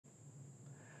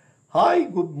Hi,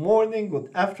 good morning,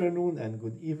 good afternoon, and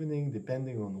good evening,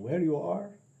 depending on where you are.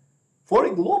 For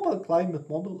a global climate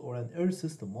model or an Earth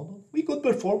system model, we could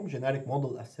perform generic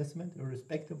model assessment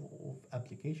irrespective of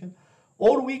application,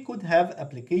 or we could have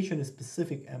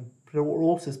application-specific and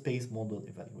process-based model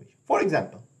evaluation. For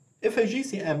example, if a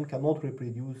GCM cannot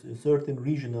reproduce a certain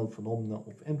regional phenomena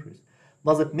of interest,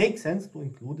 does it make sense to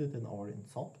include it in our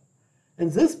ensemble? In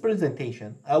this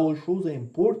presentation, I will show the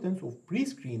importance of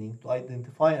pre-screening to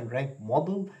identify and rank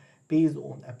model based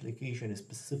on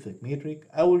application-specific metric.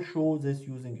 I will show this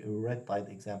using a red tide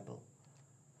example.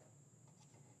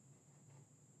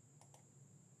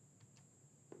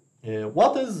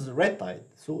 What is red tide?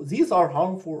 So these are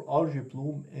harmful algae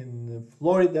bloom in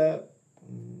Florida.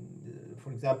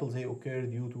 For example, they occur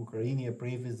due to Carenia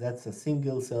brevis. That's a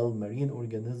single-cell marine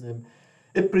organism.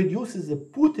 It produces a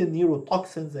potent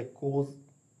neurotoxins that cause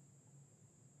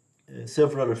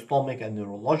several stomach and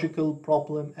neurological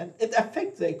problems, and it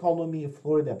affects the economy of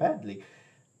Florida badly.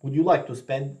 Would you like to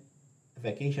spend a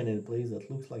vacation in a place that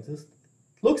looks like this?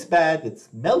 It looks bad, it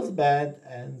smells bad,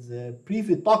 and the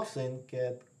previtoxin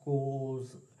can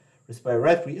cause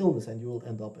respiratory illness, and you will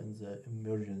end up in the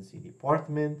emergency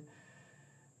department.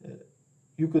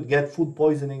 You could get food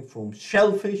poisoning from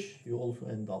shellfish. You also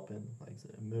end up in like the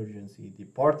emergency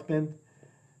department.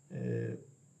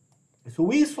 So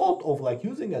we thought of like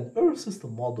using an Earth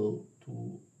system model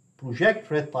to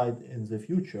project red tide in the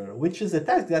future, which is a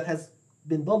task that has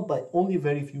been done by only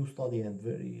very few studies and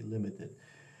very limited.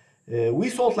 We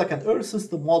thought like an Earth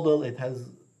system model,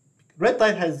 red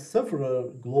tide has several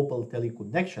global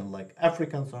teleconnection, like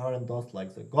African Saharan dust,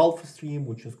 like the Gulf Stream,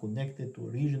 which is connected to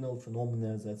a regional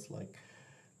phenomena that's like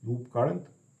loop current.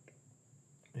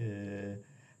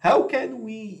 How can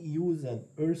we use an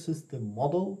Earth system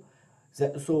model?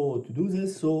 So to do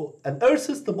this, so an Earth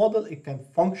system model, it can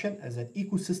function as an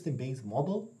ecosystem-based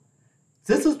model.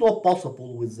 This is not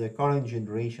possible with the current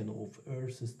generation of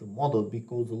Earth system model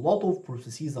because a lot of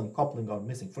processes and coupling are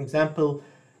missing. For example,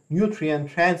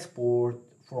 nutrient transport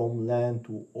from land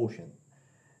to ocean.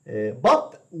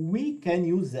 But we can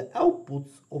use the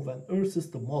outputs of an Earth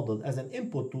system model as an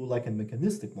input to like a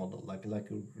mechanistic model, like a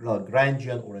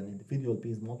Lagrangian or an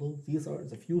individual-based model. These are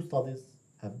the few studies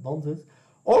have done this.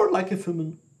 Or like with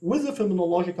a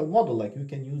phenomenological model, like you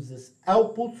can use this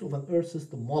outputs of an Earth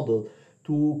system model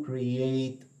to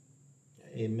create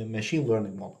a machine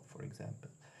learning model, for example.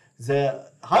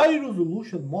 The high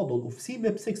resolution model of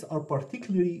CMIP6 are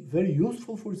particularly very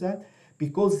useful for that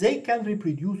because they can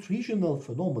reproduce regional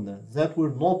phenomena that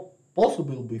were not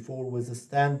possible before with a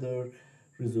standard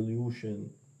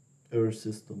resolution Earth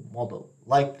system model,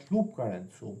 like loop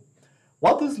current. So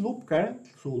what is loop current?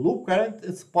 So loop current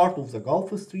is part of the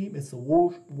Gulf Stream. It's a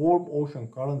warm ocean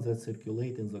current that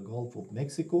circulates in the Gulf of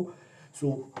Mexico.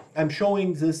 So I'm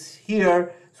showing this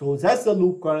here. So that's the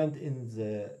loop current in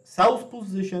the south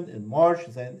position in March.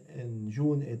 Then in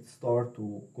June, it starts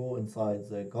to go inside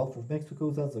the Gulf of Mexico.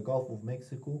 That's the Gulf of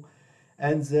Mexico.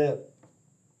 And the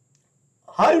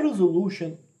high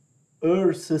resolution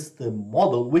Earth system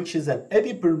model, which has an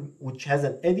eddy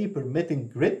permitting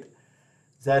grid,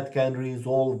 that can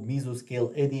resolve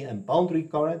mesoscale eddy and boundary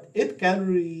current, it can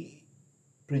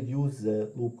reproduce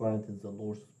the loop current in the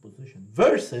north position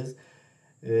versus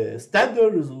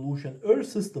standard resolution Earth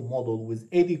system model with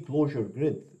eddy closure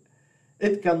grid.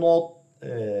 It cannot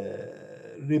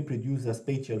reproduce a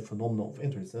spatial phenomena of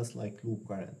interest. That's like loop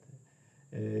current.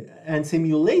 And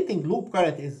simulating loop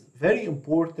current is very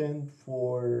important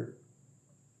for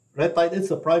red tide.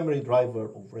 It's a primary driver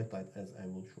of red tide, as I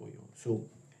will show you. So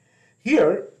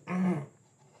here,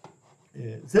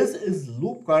 this is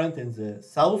loop current in the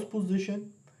south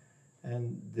position,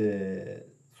 and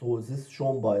so this is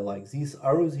shown by like these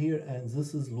arrows here, and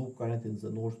this is loop current in the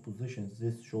north position.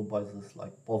 This is shown by this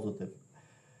like positive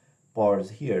bars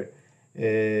here.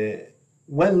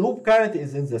 When loop current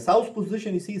is in the south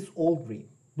position, you see it's all green,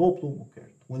 no plume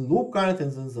occurred. When loop current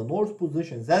is in the north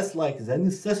position, that's like the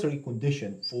necessary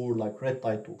condition for like red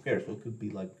tide to occur. So it could be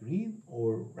like green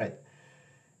or red.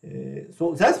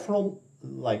 So that's from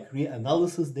like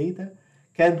reanalysis data.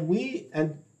 And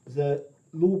the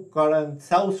loop current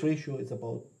south ratio is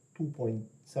about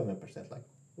 2.7%, like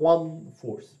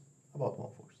 1/4, about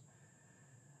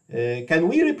 1/4. Can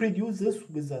we reproduce this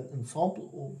with an ensemble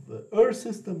of Earth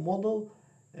system model?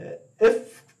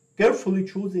 If carefully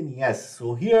chosen, yes.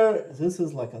 So here, this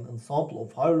is like an ensemble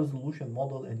of high resolution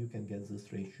model, and you can get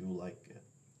this ratio like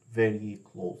very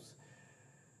close.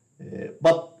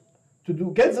 But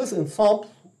to get this ensemble,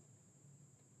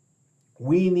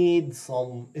 we need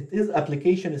it is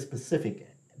application specific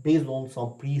based on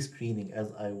some pre-screening,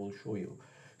 as I will show you.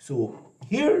 So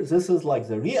here, this is like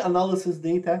the reanalysis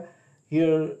data.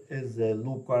 Here is the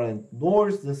loop current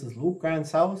north, this is loop current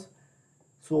south.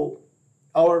 So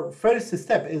our first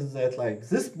step is that like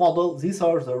this model, these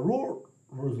are the raw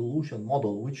resolution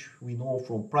model, which we know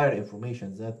from prior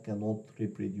information that cannot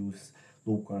reproduce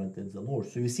loop current in the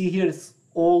north. So you see here it's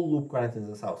all loop current in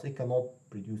the south. It cannot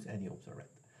produce any of the red.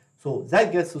 So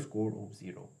that gets a score of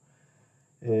 0.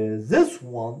 This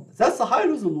one, that's a high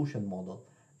resolution model.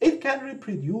 It can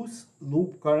reproduce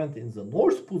loop current in the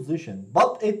north position,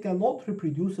 but it cannot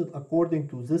reproduce it according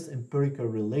to this empirical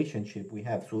relationship we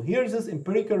have. So here's this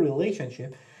empirical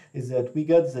relationship is that we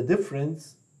get the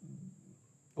difference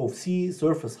of C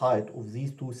surface height of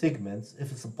these two segments.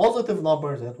 If it's a positive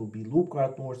number, that would be loop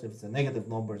current north. If it's a negative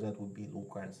number, that would be loop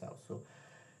current south. So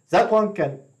that one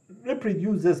can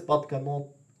reproduce this, but cannot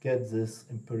get this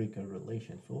empirical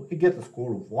relation. So it gets a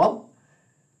score of 1.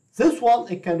 This one,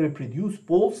 it can reproduce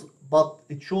both, but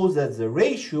it shows that the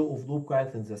ratio of loop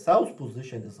current in the south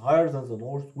position is higher than the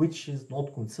north, which is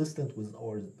not consistent with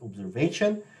our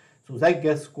observation. So that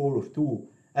gets score of 2.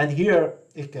 And here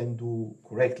it can do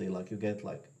correctly, like you get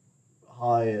like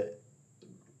high,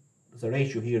 the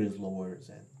ratio here is lower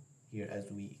than here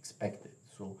as we expected.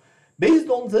 So based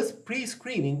on this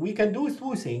pre-screening, we can do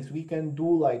 2 things. We can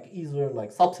do like either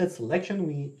like subset selection,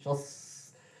 we just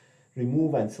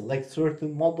remove and select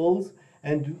certain models.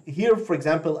 And here, for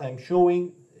example, I'm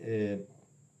showing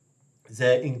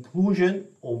the inclusion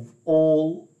of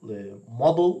all the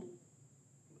model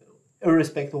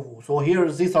irrespective. So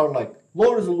here, these are like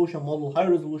low resolution model, high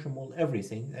resolution model,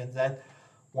 everything. And that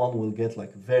one will get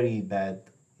like very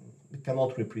bad. It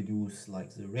cannot reproduce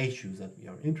like the ratios that we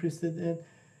are interested in.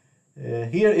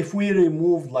 Here, if we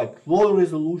remove like low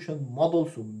resolution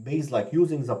models, so based like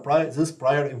using the this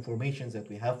prior information that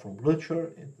we have from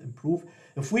literature, it improve.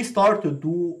 If we start to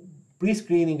do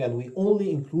pre-screening and we only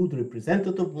include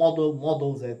representative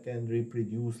models that can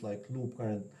reproduce like loop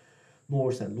current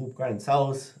north and loop current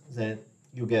south, then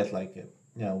you get like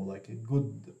a, like a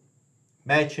good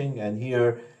matching. And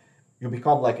here you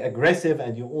become like aggressive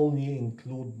and you only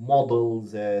include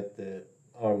models that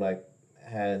are like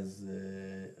has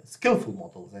skillful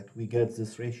models that we get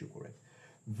this ratio correct.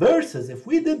 Versus if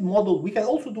we did model, we can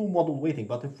also do model weighting,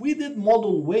 but if we did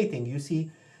model weighting, you see,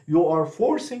 you are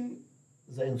forcing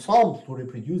the ensemble to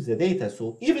reproduce the data.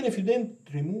 So even if you didn't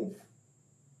remove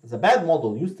the bad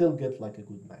model, you still get like a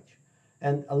good match.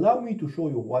 And allow me to show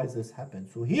you why this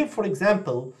happens. So here, for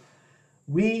example,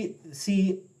 we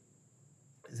see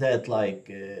that like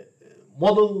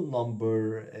model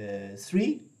number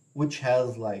 3, which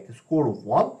has like a score of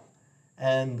 1,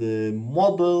 and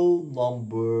model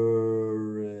number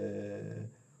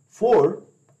 4,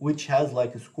 which has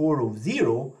like a score of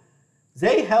 0,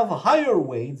 they have a higher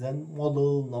weight than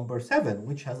model number 7,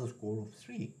 which has a score of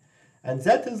 3. And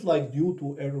that is like due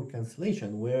to error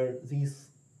cancellation, where these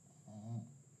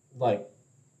like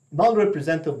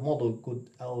non-representative model could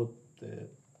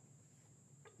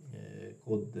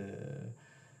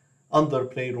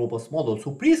underplay robust models.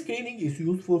 So pre-screening is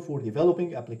useful for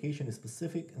developing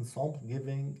application-specific ensemble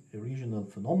giving a regional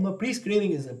phenomena.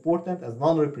 Pre-screening is important as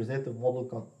non-representative model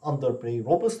can underplay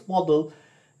robust model,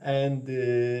 and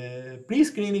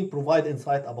pre-screening provide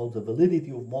insight about the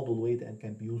validity of model weight and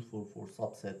can be useful for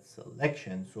subset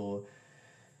selection. So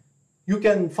you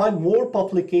can find more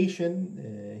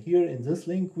publication here in this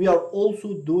link. We are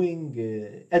also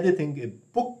doing editing a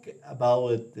book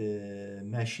about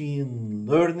machine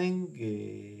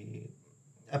learning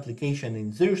application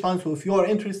in zero time. So if you are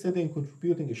interested in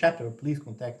contributing a chapter, please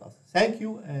contact us. Thank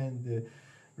you, and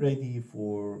ready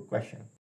for questions.